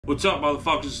What's up,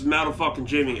 motherfuckers? This is Metal fucking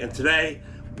Jimmy, and today,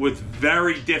 with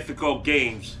very difficult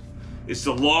games, it's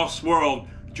the Lost World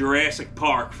Jurassic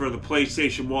Park for the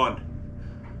PlayStation 1.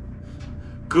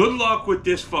 Good luck with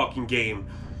this fucking game.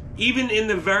 Even in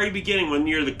the very beginning, when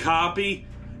you're the copy,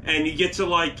 and you get to,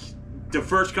 like, the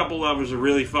first couple levels are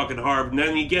really fucking hard, and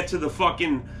then you get to the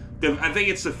fucking, I think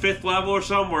it's the 5th level or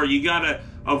something, where you gotta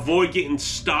avoid getting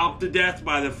stomped to death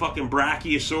by the fucking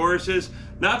Brachiosauruses.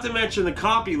 Not to mention the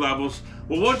copy levels.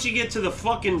 Well, once you get to the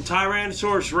fucking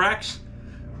Tyrannosaurus Rex,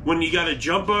 when you gotta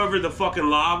jump over the fucking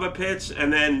lava pits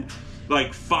and then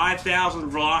like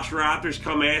 5,000 Velociraptors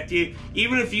come after you,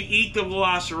 even if you eat the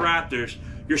Velociraptors,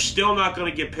 you're still not gonna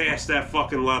get past that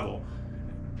fucking level.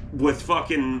 With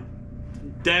fucking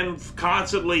them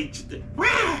constantly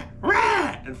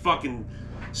and fucking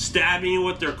stabbing you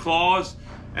with their claws,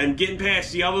 and getting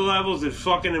past the other levels is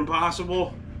fucking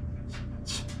impossible.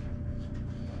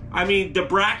 I mean, the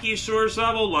Brachiosaurus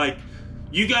level, like,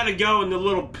 you gotta go in the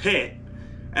little pit,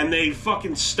 and they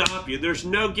fucking stop you. There's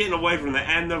no getting away from that.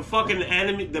 And the fucking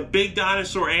enemy, the big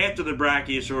dinosaur after the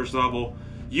Brachiosaurus level,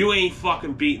 you ain't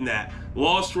fucking beating that.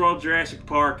 Lost World Jurassic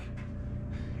Park,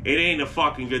 it ain't a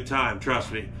fucking good time,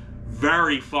 trust me.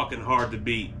 Very fucking hard to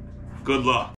beat. Good luck.